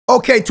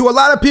Okay, to a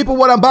lot of people,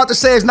 what I'm about to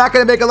say is not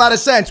going to make a lot of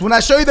sense. When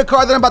I show you the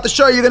card that I'm about to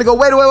show you, you're going to go,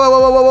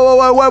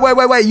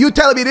 wait. You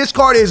telling me this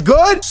card is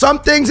good? Some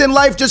things in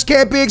life just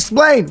can't be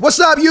explained. What's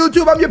up,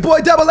 YouTube? I'm your boy,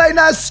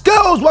 AA9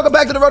 Skills. Welcome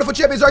back to the Road for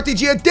Champions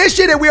RTG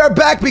Edition, and we are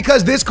back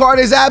because this card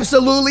is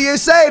absolutely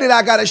insane, and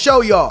I got to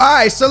show y'all. All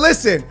right, so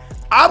listen,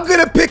 I'm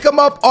going to pick them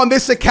up on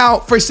this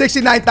account for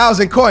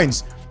 69,000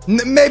 coins.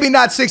 Maybe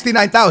not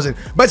 69,000,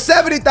 but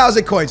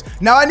 70,000 coins.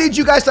 Now, I need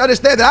you guys to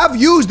understand that I've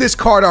used this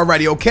card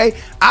already, okay?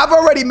 I've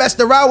already messed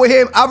around with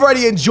him. I've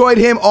already enjoyed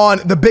him on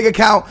the big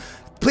account.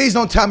 Please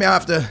don't tell me I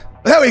have to...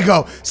 There we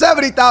go.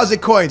 70,000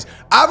 coins.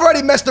 I've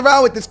already messed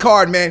around with this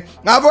card, man.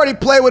 I've already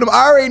played with him.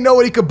 I already know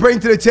what he could bring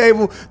to the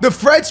table. The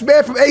French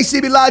man from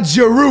AC Milan,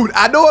 Giroud.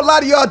 I know a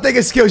lot of y'all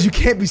thinking Skills. You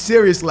can't be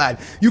serious, lad.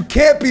 You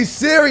can't be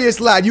serious,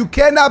 lad. You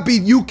gotta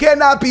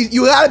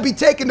be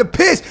taking the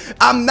piss.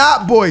 I'm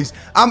not, boys.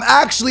 I'm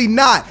actually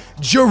not.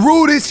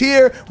 Giroud is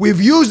here.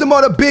 We've used him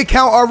on a big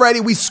count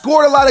already. We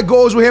scored a lot of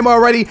goals with him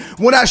already.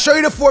 When I show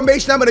you the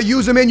formation I'm going to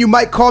use him in, you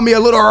might call me a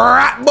little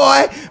rat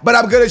boy, but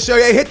I'm going to show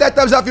you. Hey, hit that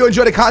thumbs up if you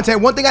enjoy the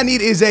content. One thing I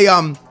need is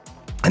I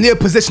need a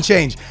position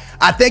change.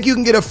 I think you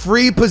can get a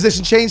free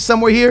position change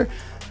somewhere here.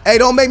 Hey,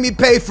 don't make me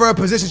pay for a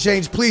position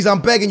change, please.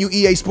 I'm begging you,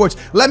 EA Sports.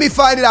 Let me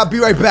find it. I'll be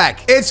right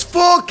back. It's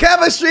full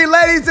chemistry,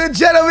 ladies and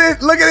gentlemen.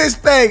 Look at this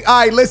thing.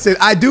 All right, listen.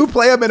 I do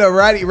play him in a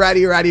ratty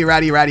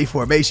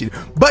formation.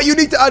 But you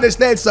need to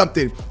understand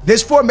something.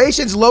 This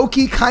formation's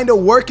low-key kind of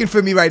working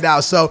for me right now.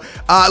 So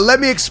let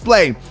me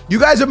explain. You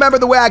guys remember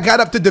the way I got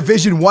up to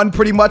Division 1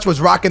 pretty much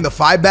was rocking the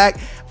 5-back?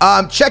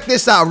 Check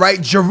this out, right?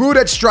 Giroud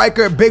at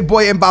striker, big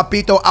boy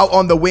Mbappito out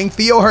on the wing,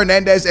 Theo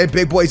Hernandez and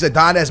big boy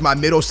Zidane as my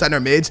middle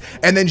center mids,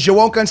 and then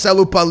João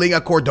Cancelo,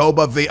 Palinha,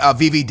 Cordoba,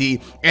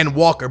 VVD, and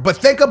Walker. But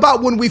think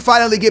about when we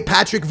finally get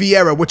Patrick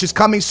Vieira, which is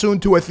coming soon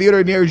to a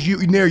theater near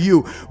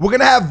you. We're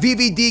gonna have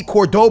VVD,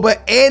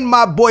 Cordoba, and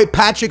my boy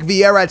Patrick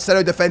Vieira at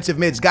center defensive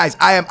mids. Guys,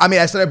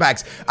 at center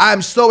backs. I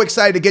am so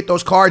excited to get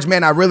those cards,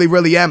 man. I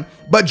really am.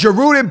 But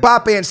Giroud,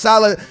 Mbappe, and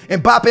Salah,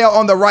 Mbappe out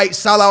on the right,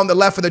 Salah on the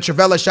left for the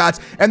Trivela shots,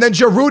 and then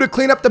Giroud to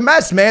clean up the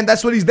mess, man.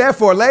 That's what he's there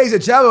for. Ladies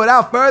and gentlemen,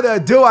 without further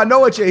ado, I know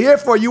what you're here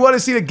for. You want to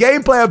see the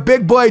gameplay of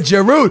big boy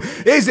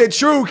Giroud. Is it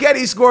true? Can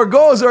he score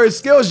goals, or his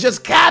skills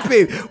just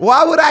capping?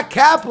 Why would I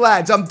cap,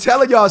 lads? I'm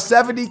telling y'all,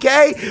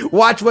 70K,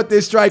 watch what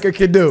this striker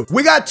can do.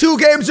 We got 2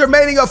 games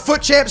remaining of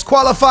Foot Champs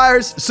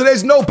qualifiers, so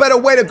there's no better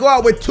way to go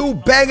out with 2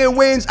 banging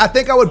wins. I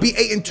think I would be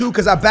 8-2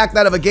 because I backed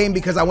out of a game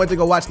because I went to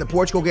go watch the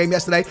Portugal game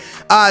yesterday.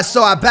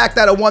 So I backed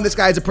out of 1. This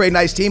guy is a pretty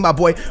nice team, my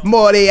boy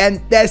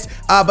Morientes.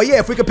 But yeah,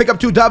 if we could pick up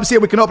 2 dubs here,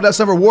 we can open up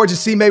some rewards and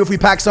see maybe if we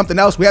pack something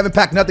else. We haven't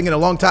packed nothing in a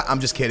long time. I'm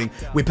just kidding.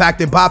 We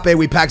packed Mbappe,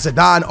 we packed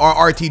Zidane.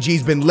 Our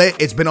RTG's been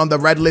lit. It's been on the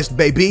red list,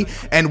 baby.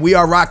 And we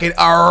are rocking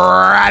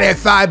a ratty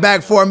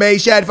 5-back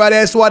formation for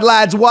this one,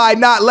 lads. Why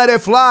not let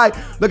it fly?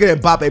 Look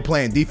at Mbappe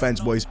playing defense,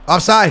 boys.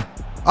 Offside.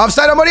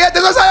 Offside on Morientes.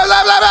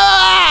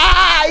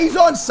 He's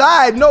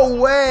onside. No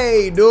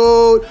way,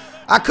 dude.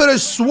 I could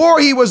have swore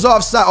he was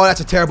offside. Oh,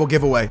 that's a terrible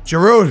giveaway.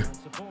 Giroud.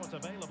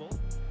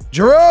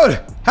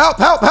 Giroud. Help.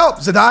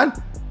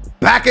 Zidane.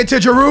 Back into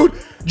Giroud.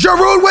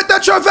 Giroud with the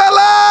Trivela.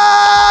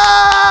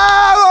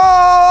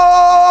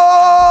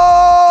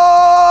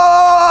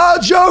 Oh,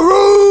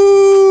 Giroud.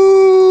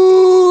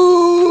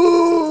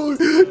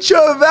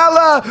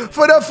 Trivela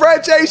for the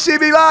French AC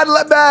Milan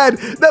man.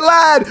 The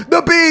lad,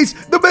 the beast,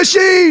 the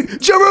machine.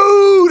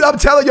 Giroud. I'm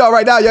telling y'all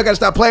right now, y'all gotta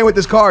stop playing with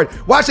this card.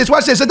 Watch this.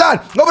 Zidane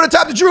over the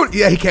top to Giroud.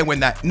 Yeah, he can't win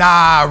that.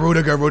 Nah,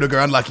 Rudiger.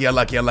 Unlucky.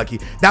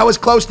 That was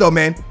close though,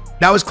 man.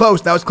 That was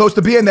close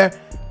to being there.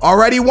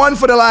 Already won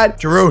for the lad.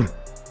 Giroud.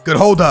 Good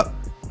hold up.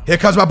 Here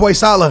comes my boy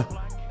Salah.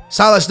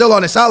 Salah still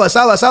on it.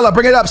 Salah.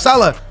 Bring it up.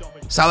 Salah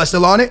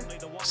still on it.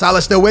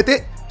 Salah still with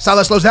it.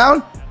 Salah slows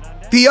down.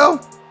 Theo.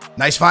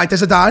 Nice find to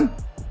Zidane.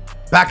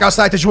 Back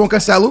outside to João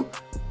Cancelo.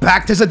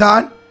 Back to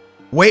Zidane.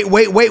 Wait.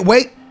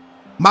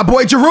 My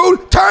boy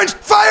Giroud turns,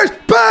 fires,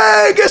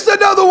 bang! It's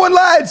another one,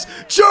 lads.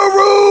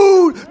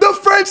 Giroud, the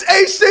French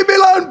AC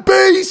Milan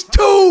beast.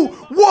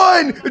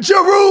 2-1.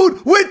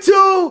 Giroud with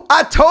 2.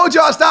 I told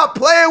y'all stop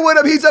playing with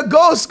him. He's a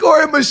goal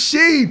scoring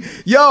machine.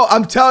 Yo,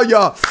 I'm telling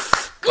y'all.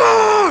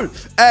 Good.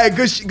 Hey,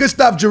 good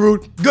stuff,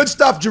 Giroud. Good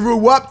stuff,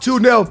 Giroud. We're up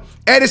 2-0.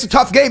 And it's a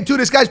tough game, too.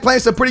 This guy's playing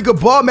some pretty good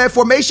ball, man.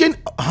 Formation.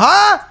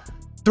 Huh?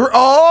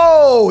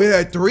 Oh,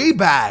 yeah,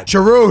 3-back.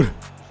 Giroud.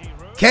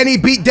 Can he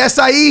beat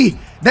Desai?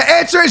 The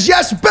answer is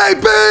yes,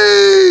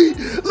 baby!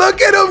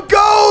 Look at him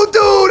go,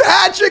 dude!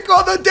 Hat-trick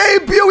on the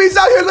debut. He's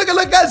out here looking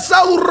like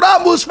Gonçalo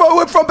Ramos from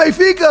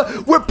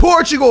Benfica with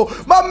Portugal.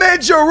 My man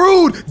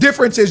Giroud.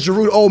 Difference is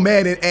Giroud, old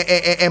man,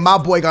 and my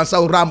boy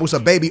Gonçalo Ramos, a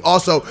baby.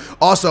 Also,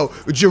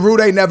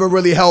 Giroud ain't never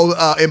really held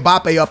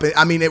Mbappe up.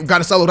 I mean,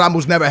 Gonçalo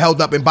Ramos never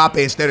held up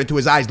Mbappe and stared into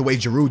his eyes the way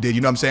Giroud did.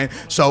 You know what I'm saying?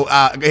 So,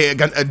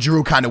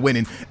 Giroud kind of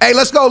winning. Hey,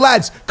 let's go,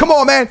 lads. Come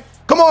on, man.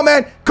 Come on,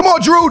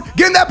 Giroud.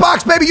 Get in that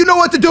box, baby. You know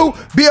what to do.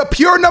 Be a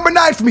pure number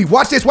 9 for me.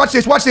 Watch this. Beat him.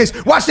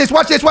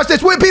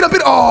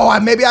 Oh,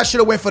 maybe I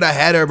should have went for the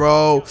header,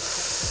 bro.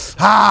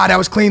 Ah, that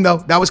was clean, though.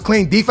 That was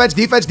clean. Defense,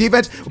 defense,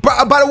 defense.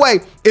 By the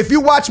way, if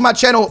you watch my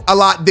channel a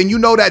lot, then you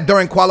know that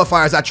during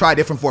qualifiers, I try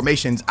different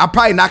formations. I'm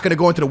probably not going to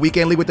go into the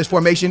weekend league with this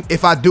formation.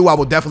 If I do, I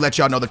will definitely let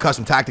y'all know the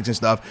custom tactics and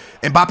stuff.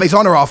 Mbappe's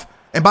on or off.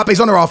 Mbappe's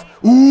on or off.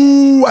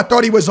 Ooh, I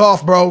thought he was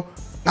off, bro.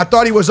 I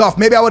thought he was off.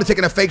 Maybe I would have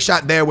taken a fake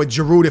shot there with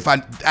Giroud if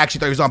I actually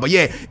thought he was on. But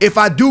yeah, if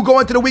I do go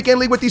into the weekend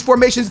league with these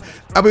formations,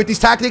 with these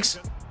tactics,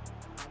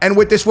 and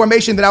with this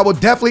formation, then I will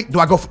definitely... Do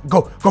I go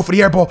for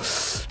the air ball?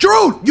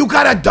 Giroud, you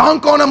got to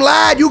dunk on him,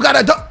 lad. You got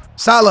to dunk.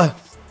 Salah,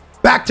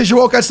 back to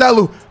João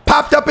Cancelo.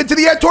 Popped up into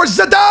the air towards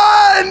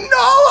Zidane.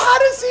 No, how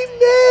does he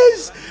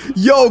miss?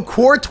 Yo,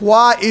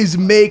 Courtois is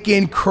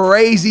making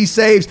crazy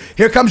saves.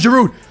 Here comes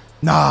Giroud.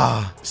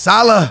 Nah,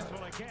 Salah.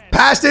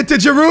 Passed it to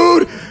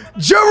Giroud.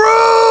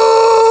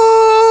 Giroud!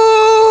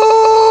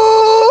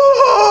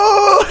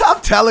 I'm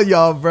telling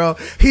y'all, bro.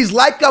 He's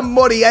like a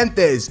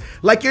Morientes.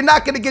 Like, you're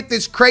not going to get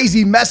this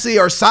crazy Messi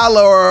or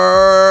Salah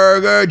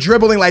or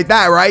dribbling like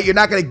that, right? You're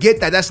not going to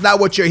get that. That's not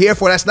what you're here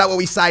for. That's not what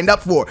we signed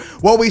up for.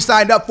 What we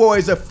signed up for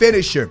is a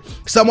finisher.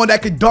 Someone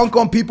that could dunk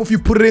on people if you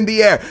put it in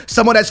the air.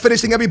 Someone that's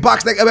finishing every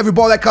box, every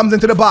ball that comes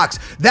into the box.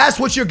 That's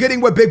what you're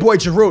getting with big boy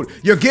Giroud.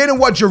 You're getting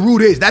what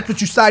Giroud is. That's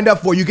what you signed up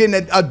for. You're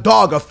getting a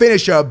dog, a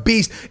finisher, a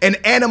beast, an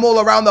animal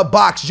around the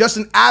box. Just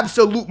an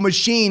absolute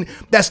machine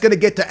that's going to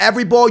get to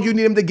every ball you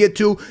need him to get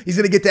to. He's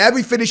going to get to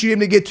every finish you need him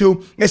to get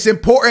to. It's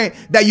important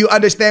that you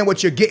understand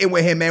what you're getting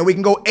with him, man. We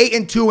can go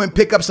 8-2 and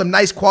pick up some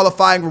nice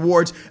qualifying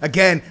rewards.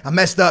 Again, I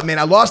messed up, man.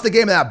 I lost the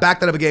game and I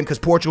backed out of a game because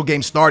Portugal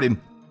game started.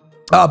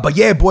 But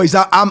yeah, boys,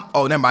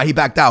 oh, never mind. He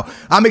backed out.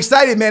 I'm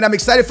excited, man. I'm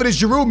excited for this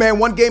Giroud, man.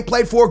 1 game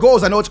played, 4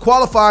 goals. I know it's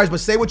qualifiers, but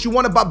say what you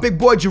want about big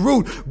boy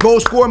Giroud. Goal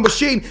scoring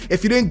machine.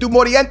 If you didn't do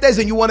Morientes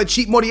and you want to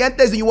cheat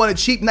Morientes and you want a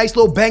cheap, nice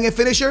little banging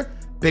finisher,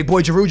 big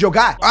boy Giroud, your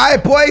guy. All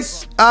right,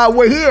 boys,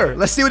 we're here.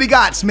 Let's see what he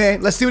got,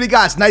 man. Let's see what he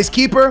got. Nice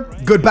keeper,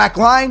 good back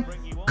line,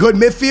 good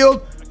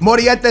midfield.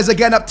 Morientes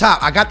again up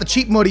top. I got the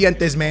cheap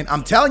Morientes, man.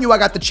 I'm telling you, I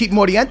got the cheap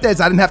Morientes.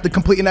 I didn't have to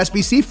complete an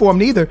SBC for him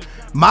neither.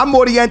 My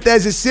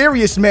Morientes is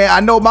serious, man. I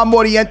know my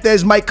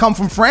Morientes might come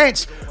from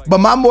France, but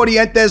my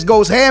Morientes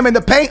goes ham in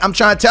the paint. I'm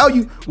trying to tell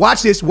you.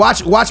 Watch this.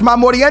 Watch my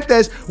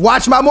Morientes.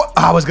 Watch my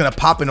I was going to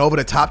pop it over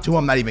the top to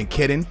him. Not even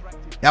kidding.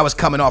 That was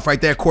coming off right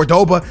there.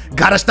 Cordoba.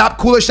 Got to stop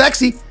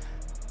Kulusevski.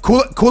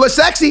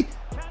 Kulusevski.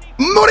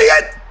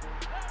 Morientes.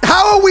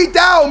 How are we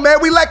down, man?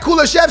 We let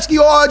Kulusevski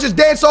all just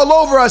dance all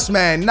over us,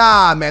 man.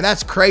 Nah, man,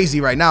 that's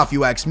crazy right now if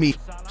you ask me.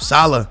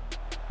 Salah,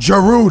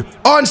 Giroud,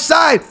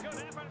 onside.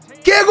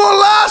 Que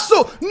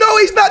golazo! No,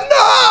 he's not. No!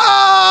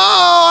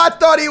 I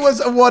thought he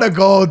was. What a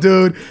goal,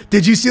 dude.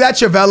 Did you see that,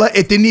 Chavella?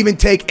 It didn't even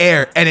take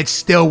air, and it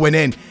still went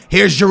in.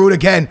 Here's Giroud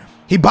again.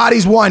 He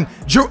bodies one.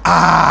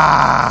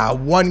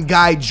 One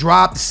guy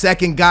dropped.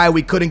 Second guy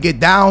we couldn't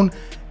get down.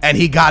 And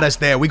he got us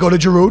there. We go to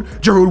Giroud.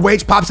 Giroud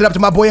waits, pops it up to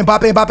my boy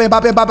Mbappe.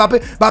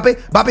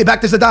 Mbappe,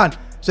 back to Zidane.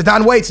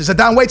 Zidane waits.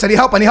 I need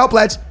help. I need help,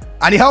 lads.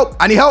 I need help.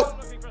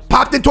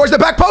 Popped it towards the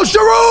back post.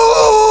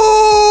 Giroud!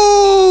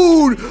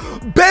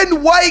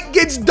 Ben White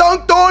gets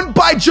dunked on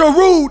by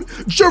Giroud.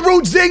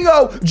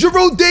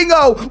 Giroud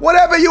Dingo,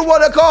 whatever you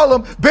want to call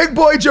him. Big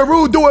boy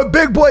Giroud doing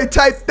big boy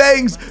type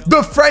things.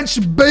 The French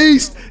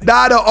beast.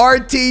 Now the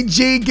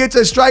RTG gets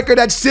a striker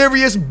that's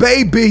serious,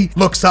 baby.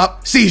 Looks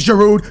up, sees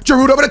Giroud.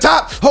 Giroud over the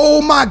top.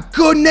 Oh my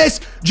goodness.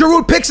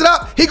 Giroud picks it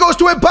up. He goes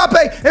to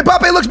Mbappe.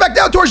 Mbappe looks back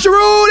down towards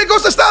Giroud. It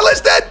goes to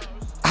Stylisted.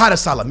 How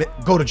does Salah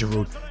go to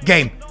Giroud?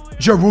 Game.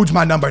 Giroud's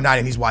my number 9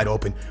 and he's wide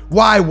open.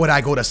 Why would I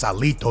go to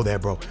Salito there,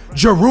 bro?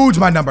 Giroud's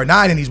my number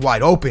 9 and he's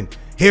wide open.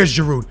 Here's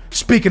Giroud.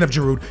 Speaking of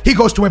Giroud, he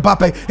goes to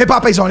Mbappe.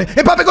 Mbappe's on it.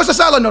 Mbappe goes to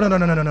Salah. No.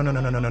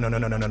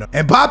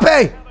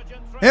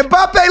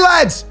 Mbappe,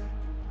 lads.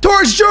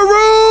 Towards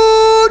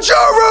Giroud.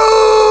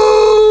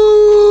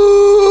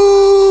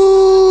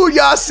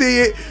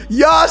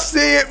 Y'all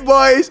see it,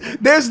 boys.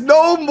 There's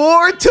no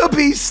more to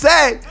be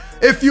said.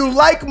 If you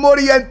like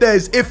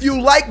Morientes, if you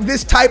like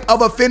this type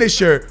of a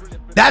finisher,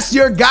 that's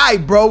your guy,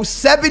 bro.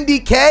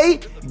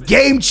 70K,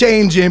 game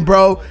changing,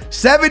 bro.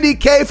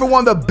 70K for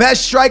one of the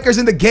best strikers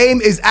in the game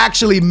is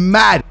actually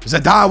mad.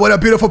 Zidane, what a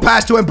beautiful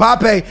pass to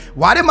Mbappe.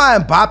 Why did my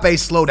Mbappe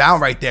slow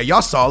down right there?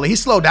 Y'all saw it. He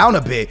slowed down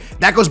a bit.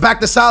 That goes back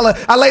to Salah.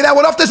 I lay that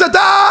one off to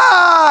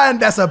Zidane.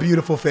 That's a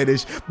beautiful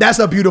finish. That's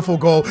a beautiful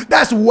goal.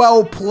 That's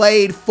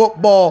well-played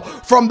football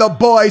from the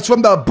boys,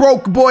 from the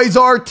broke boys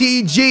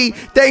RTG.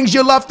 Things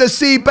you love to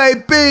see,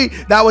 baby.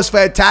 That was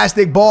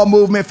fantastic ball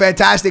movement,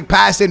 fantastic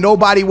passing.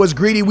 Nobody was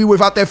greedy. We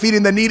were out there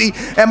feeding the needy.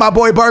 And my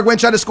boy Bergwijn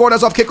trying to score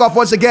us off kickoff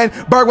once again.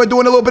 Bergwijn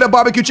doing a little bit of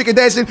barbecue chicken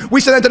dancing.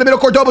 We send into the middle.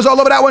 Cordoba's all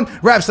over that one.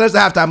 Refs, there's the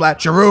halftime lap.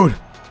 Giroud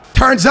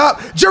turns up.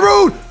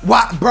 Giroud.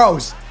 What,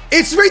 bros?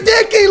 It's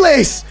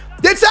ridiculous.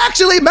 It's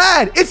actually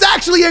mad. It's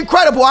actually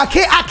incredible. I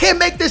can't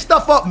make this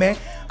stuff up, man.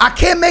 I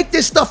can't make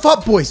this stuff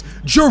up, boys.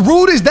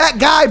 Giroud is that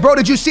guy, bro.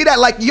 Did you see that?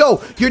 Like,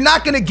 yo, you're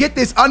not going to get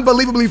this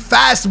unbelievably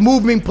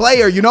fast-moving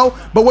player, you know?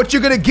 But what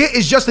you're going to get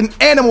is just an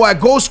animal at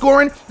goal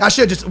scoring. I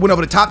should have just went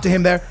over the top to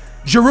him there.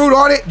 Giroud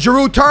on it.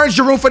 Giroud turns.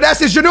 Giroud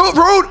finesses.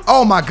 Giroud.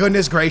 Oh, my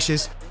goodness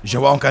gracious.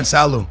 João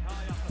Cancelo.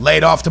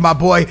 Laid off to my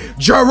boy,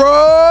 Giroud.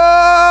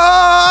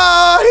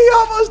 He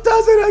almost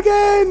does it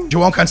again.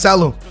 João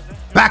Cancelo.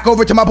 Back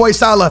over to my boy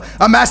Salah.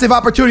 A massive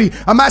opportunity.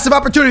 A massive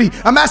opportunity.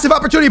 A massive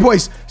opportunity,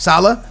 boys.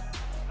 Salah.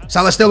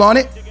 Salah still on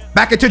it.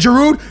 Back into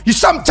Giroud.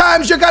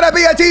 Sometimes you gotta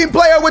be a team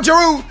player with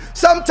Giroud.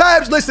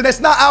 Sometimes, listen, it's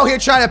not out here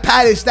trying to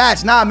pad his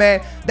stats. Nah,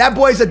 man. That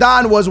boy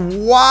Zidane was wide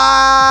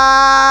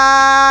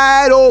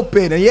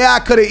open. And yeah, I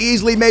could have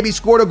easily maybe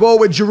scored a goal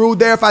with Giroud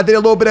there if I did a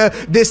little bit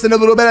of this and a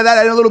little bit of that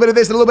and a little bit of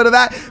this and a little bit of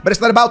that. But it's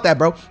not about that,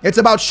 bro. It's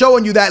about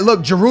showing you that,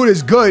 look, Giroud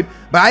is good,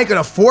 but I ain't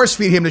going to force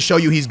feed him to show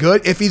you he's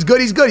good. If he's good,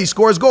 he's good. He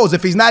scores goals.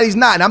 If he's not, he's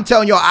not. And I'm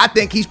telling y'all, I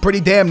think he's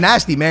pretty damn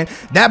nasty, man.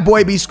 That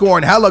boy be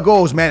scoring hella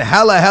goals, man.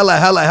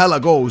 Hella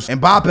goals.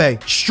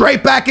 Mbappe,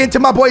 straight back into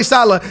my boy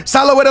Salah.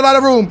 Salah with a lot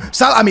of room.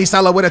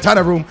 Salah with a ton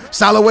of room.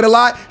 Salah with a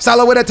lot.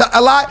 Salah with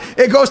a lot.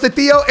 It goes to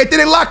Theo. It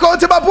didn't lock on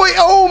to my boy.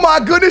 Oh my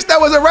goodness, that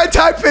was a red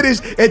time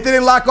finish. It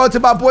didn't lock on to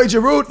my boy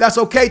Giroud. That's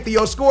okay.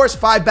 Theo scores.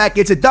 5 back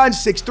gets it done.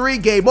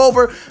 6-3. Game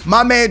over.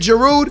 My man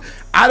Giroud.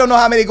 I don't know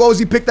how many goals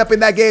he picked up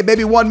in that game.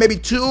 Maybe 1, maybe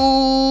 2,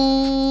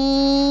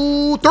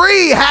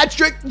 3.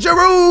 Hat-trick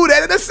Giroud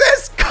and an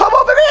assist. Come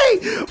over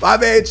me. My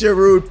man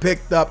Giroud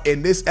picked up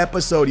in this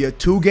episode here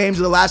 2 games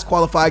of the last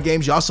qualifier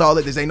games. Y'all saw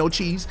that. This ain't no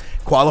cheese.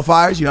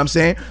 Qualifiers, you know what I'm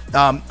saying?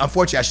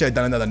 Unfortunately, I should have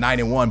done another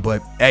 9-1,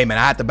 but hey, man,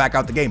 I had to back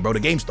out the game, bro. The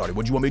game started.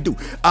 What do you want me to do?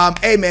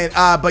 Hey, man,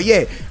 but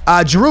yeah,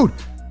 Giroud,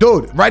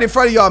 dude, right in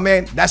front of y'all,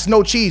 man. That's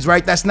no cheese,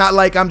 right? That's not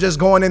like I'm just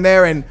going in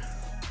there and,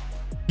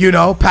 you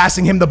know,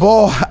 passing him the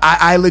ball.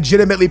 I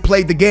legitimately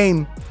played the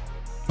game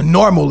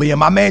normally, and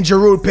my man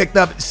Giroud picked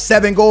up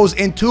 7 goals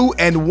in 2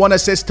 and 1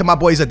 assist to my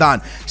boy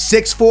Zidane.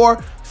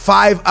 6'4",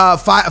 5 a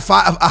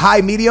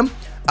high medium.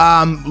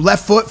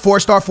 Left foot,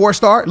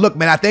 4-star. Look,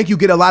 man, I think you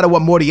get a lot of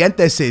what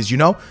Morientes is, you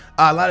know?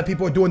 A lot of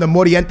people are doing the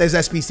Morientes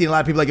SBC, and a lot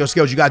of people are like, yo,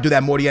 Skills, you gotta do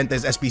that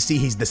Morientes SBC.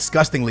 He's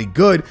disgustingly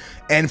good.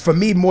 And for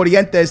me,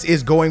 Morientes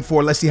is going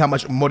for, let's see how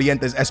much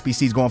Morientes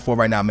SBC is going for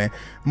right now, man.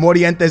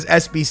 Morientes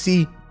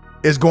SBC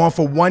is going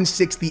for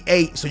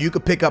 168, so you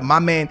could pick up my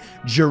man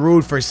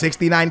Giroud for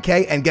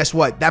 69K, and guess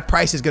what? That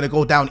price is gonna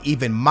go down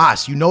even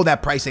más. You know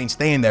that price ain't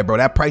staying there, bro.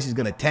 That price is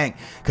gonna tank,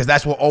 because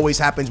that's what always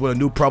happens when a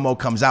new promo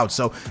comes out.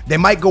 So they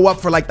might go up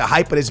for like the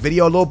hype of this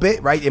video a little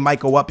bit, right? It might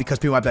go up because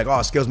people might be like,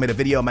 oh, Skills made a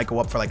video. It might go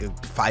up for like a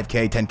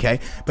 5K, 10K,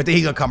 but then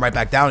he's gonna come right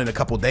back down in a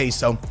couple days.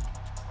 So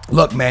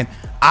look, man,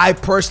 I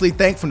personally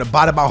think from the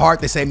bottom of my heart,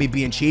 this ain't me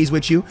being cheese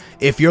with you.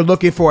 If you're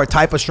looking for a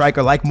type of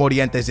striker like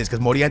Morientes is, because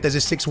Morientes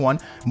is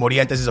 6'1",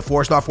 Morientes is a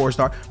 4-star.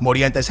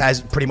 Morientes has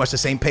pretty much the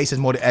same pace as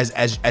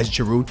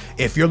Giroud.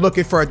 If you're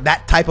looking for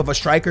that type of a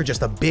striker,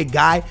 just a big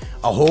guy,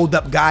 a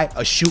hold-up guy,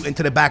 a shoot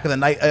into the back of the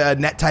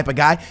net type of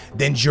guy,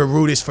 then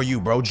Giroud is for you,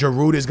 bro.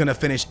 Giroud is going to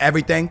finish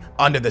everything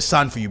under the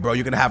sun for you, bro.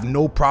 You're going to have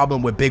no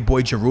problem with big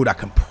boy Giroud. I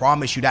can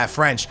promise you that.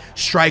 French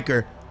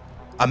striker,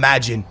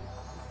 imagine,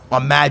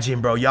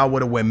 bro, y'all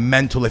would have went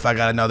mental if I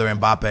got another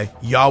Mbappe.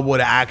 Y'all would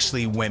have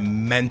actually went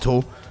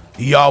mental.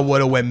 Y'all would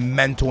have went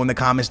mental in the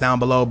comments down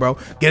below, bro.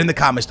 Get in the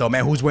comments, though,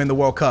 man. Who's winning the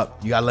World Cup?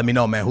 You got to let me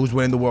know, man. Who's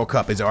winning the World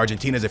Cup? Is it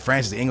Argentina? Is it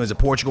France? Is it England? Is it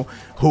Portugal?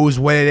 Who's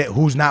winning it?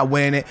 Who's not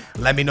winning it?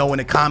 Let me know in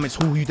the comments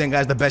who you think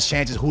has the best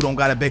chances, who don't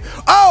got a big...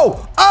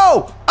 Oh!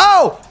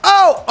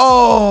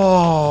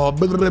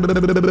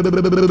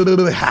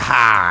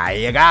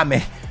 You got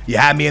me. You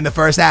had me in the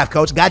first half,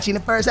 coach. Got you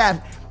in the first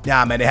half.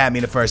 Nah, man, they had me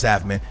in the first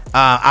half, man.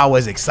 I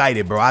was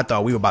excited, bro. I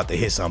thought we were about to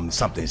hit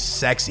something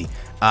sexy.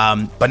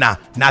 But nah,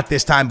 not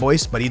this time,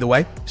 boys. But either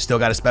way, still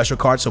got a special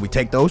card, so we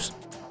take those.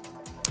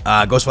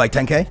 Goes for like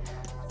 10K.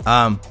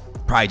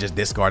 Probably just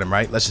discard him,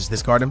 right? Let's just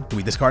discard him. Do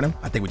we discard him?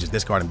 I think we just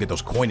discard him. Get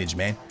those coinage,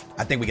 man.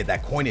 I think we get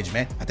that coinage,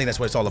 man. I think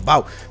that's what it's all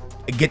about.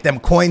 Get them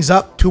coins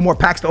up. 2 more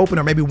packs to open,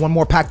 or maybe 1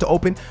 more pack to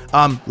open.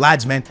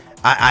 Lads, man.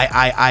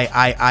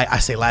 I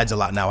say lads a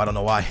lot now. I don't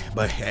know why,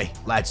 but hey,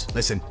 lads,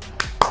 listen.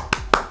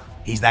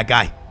 He's that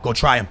guy. Go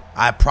try him.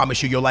 I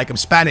promise you, you'll like him.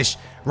 Spanish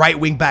right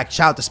wing back.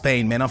 Shout out to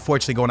Spain, man.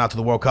 Unfortunately, going out to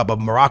the World Cup, but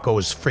Morocco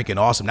is freaking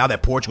awesome. Now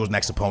that Portugal's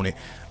next opponent,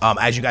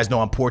 as you guys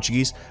know, I'm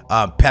Portuguese.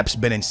 Pep's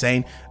been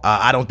insane.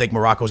 I don't think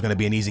Morocco is going to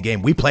be an easy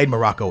game. We played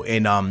Morocco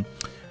in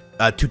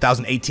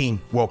 2018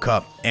 World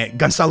Cup, and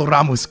Gonzalo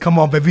Ramos, come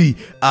on, baby,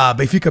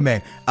 Benfica,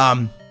 man.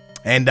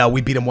 And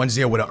we beat him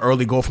 1-0 with an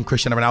early goal from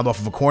Cristiano Ronaldo off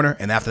of a corner.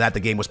 And after that, the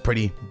game was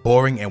pretty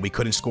boring, and we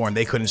couldn't score, and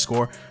they couldn't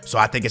score. So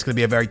I think it's going to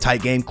be a very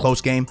tight game, close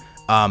game.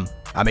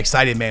 I'm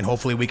excited, man.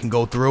 Hopefully we can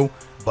go through.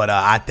 But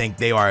I think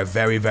they are a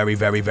very, very,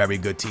 very, very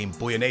good team.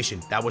 Booyah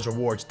Nation, that was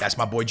rewards. That's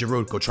my boy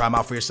Giroud. Go try him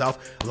out for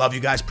yourself. Love you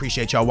guys.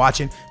 Appreciate y'all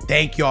watching.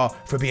 Thank y'all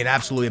for being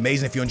absolutely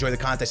amazing. If you enjoy the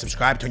content,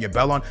 subscribe, turn your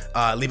bell on.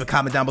 Leave a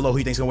comment down below who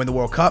you think's gonna win the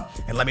World Cup.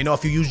 And let me know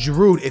if you use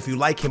Giroud, if you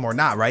like him or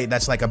not, right?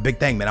 That's like a big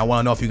thing, man. I want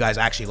to know if you guys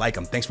actually like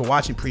him. Thanks for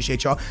watching.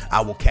 Appreciate y'all.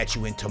 I will catch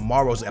you in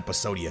tomorrow's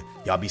episode.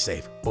 Y'all be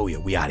safe.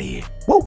 Booyah. We out of here. Woo!